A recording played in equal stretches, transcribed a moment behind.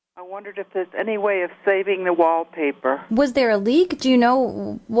wondered if there's any way of saving the wallpaper. Was there a leak? Do you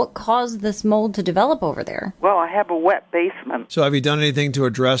know what caused this mold to develop over there? Well, I have a wet basement. So have you done anything to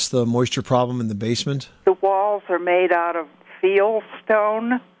address the moisture problem in the basement? The walls are made out of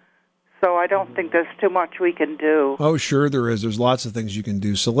fieldstone, so I don't think there's too much we can do. Oh, sure there is. There's lots of things you can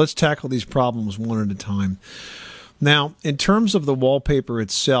do. So let's tackle these problems one at a time. Now, in terms of the wallpaper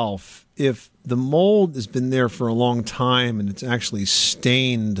itself, if the mold has been there for a long time and it's actually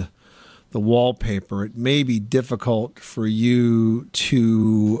stained the wallpaper, it may be difficult for you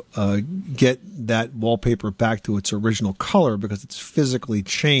to get that wallpaper back to its original color because it's physically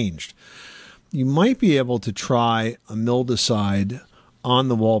changed. You might be able to try a mildewcide on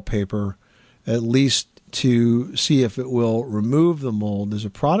the wallpaper, at least to see if it will remove the mold. There's a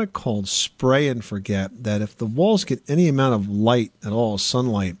product called Spray and Forget that if the walls get any amount of light at all,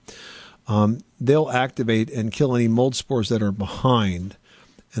 sunlight, they'll activate and kill any mold spores that are behind.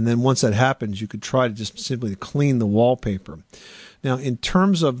 And then once that happens, you could try to just simply clean the wallpaper. Now, in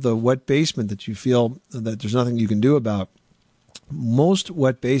terms of the wet basement that you feel that there's nothing you can do about, most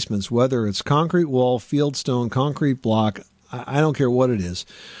wet basements, whether it's concrete wall, fieldstone, concrete block, I don't care what it is,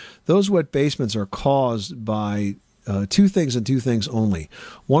 those wet basements are caused by two things and two things only.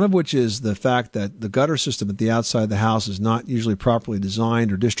 One of which is the fact that the gutter system at the outside of the house is not usually properly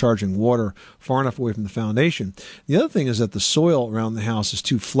designed or discharging water far enough away from the foundation. The other thing is that the soil around the house is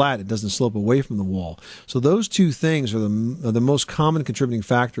too flat. It doesn't slope away from the wall. So those two things are the most common contributing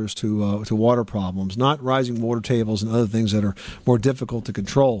factors to water problems, not rising water tables and other things that are more difficult to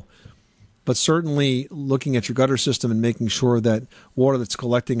control. But certainly looking at your gutter system and making sure that water that's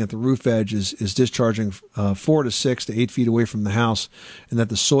collecting at the roof edge is discharging 4 to 6 to 8 feet away from the house, and that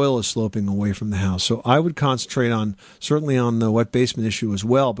the soil is sloping away from the house. So I would concentrate certainly on the wet basement issue as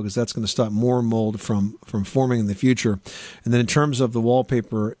well, because that's going to stop more mold from forming in the future. And then in terms of the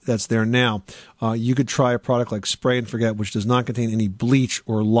wallpaper that's there now, you could try a product like Spray and Forget, which does not contain any bleach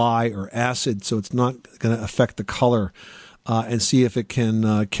or lye or acid, so it's not going to affect the color. And see if it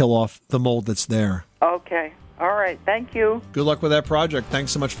can kill off the mold that's there. Okay. All right. Thank you. Good luck with that project.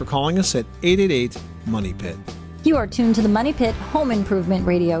 Thanks so much for calling us at 888-MONEY-PIT. You are tuned to the Money Pit Home Improvement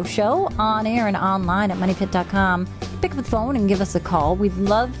Radio Show, on air and online at moneypit.com. Pick up the phone and give us a call. We'd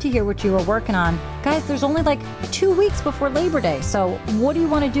love to hear what you are working on. Guys, there's only like 2 weeks before Labor Day, so what do you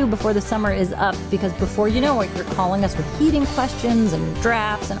want to do before the summer is up? Because before you know it, you're calling us with heating questions and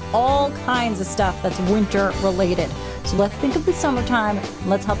drafts and all kinds of stuff that's winter related. So let's think of the summertime.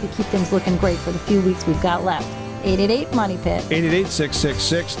 Let's help you keep things looking great for the few weeks we've got left. 888-MONEY-PIT.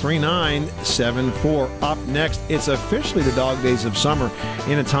 888-666-3974. Up next, it's officially the dog days of summer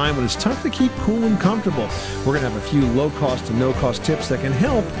in a time when it's tough to keep cool and comfortable. We're going to have a few low-cost and no-cost tips that can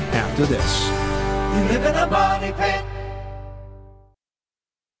help after this. You live in a money pit.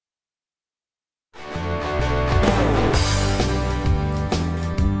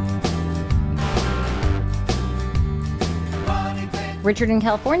 Richard in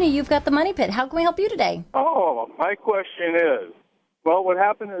California, you've got the Money Pit. How can we help you today? Oh, my question is, well, what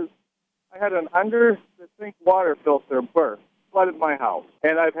happened is I had an under-the-sink water filter burst, flooded my house.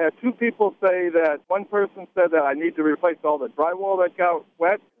 And I've had two people say that one person said that I need to replace all the drywall that got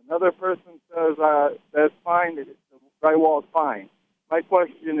wet. Another person says that's fine, the drywall is fine. My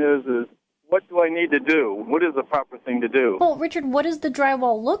question is what do I need to do? What is the proper thing to do? Well, Richard, what does the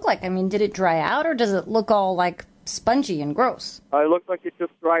drywall look like? I mean, did it dry out or does it look all like spongy and gross? It looked like it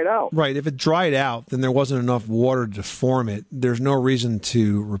just dried out. Right. If it dried out, then there wasn't enough water to form it. There's no reason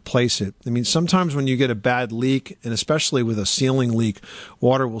to replace it. I mean, sometimes when you get a bad leak, and especially with a ceiling leak,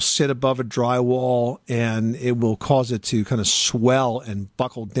 water will sit above a drywall and it will cause it to kind of swell and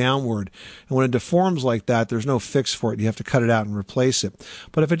buckle downward. And when it deforms like that, there's no fix for it. You have to cut it out and replace it.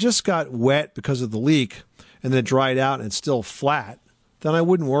 But if it just got wet because of the leak and then it dried out and it's still flat, then I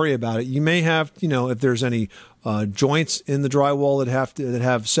wouldn't worry about it. You may have, if there's any joints in the drywall that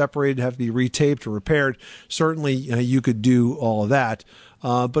have separated, have to be retaped or repaired. Certainly, you could do all of that.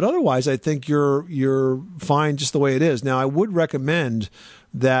 But otherwise, I think you're fine just the way it is. Now, I would recommend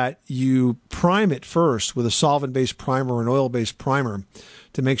that you prime it first with a solvent-based primer or an oil-based primer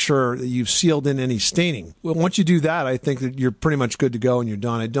to make sure that you've sealed in any staining. Well, once you do that, I think that you're pretty much good to go and you're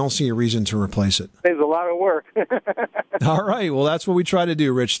done. I don't see a reason to replace it. It's a lot of work. All right. Well, that's what we try to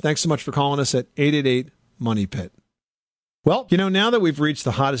do, Rich. Thanks so much for calling us at 888-MONEY-PIT. Well, now that we've reached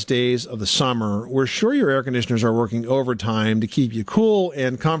the hottest days of the summer, we're sure your air conditioners are working overtime to keep you cool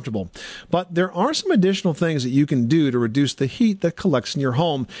and comfortable. But there are some additional things that you can do to reduce the heat that collects in your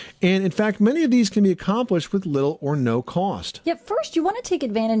home. And in fact, many of these can be accomplished with little or no cost. Yet first, you want to take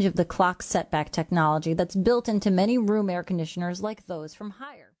advantage of the clock setback technology that's built into many room air conditioners like those from Haier.